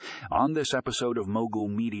On this episode of Mogul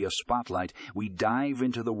Media Spotlight, we dive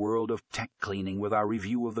into the world of tech cleaning with our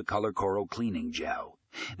review of the COLORCORAL cleaning gel.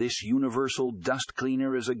 This universal dust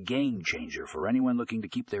cleaner is a game changer for anyone looking to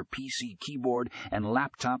keep their PC, keyboard, and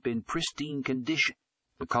laptop in pristine condition.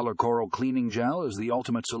 The COLORCORAL cleaning gel is the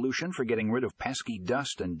ultimate solution for getting rid of pesky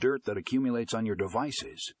dust and dirt that accumulates on your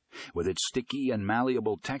devices. With its sticky and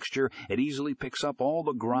malleable texture, it easily picks up all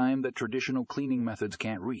the grime that traditional cleaning methods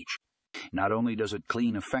can't reach. Not only does it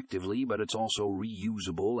clean effectively, but it's also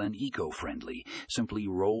reusable and eco-friendly. Simply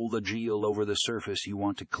roll the gel over the surface you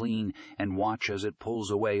want to clean and watch as it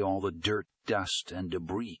pulls away all the dirt, dust, and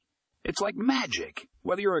debris. It's like magic.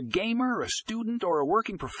 Whether you're a gamer, a student, or a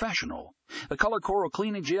working professional, the COLORCORAL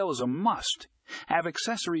cleaning gel is a must. Have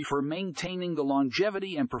accessory for maintaining the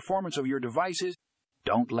longevity and performance of your devices.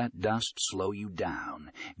 Don't let dust slow you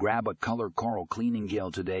down. Grab a COLORCORAL cleaning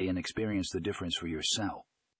gel today and experience the difference for yourself.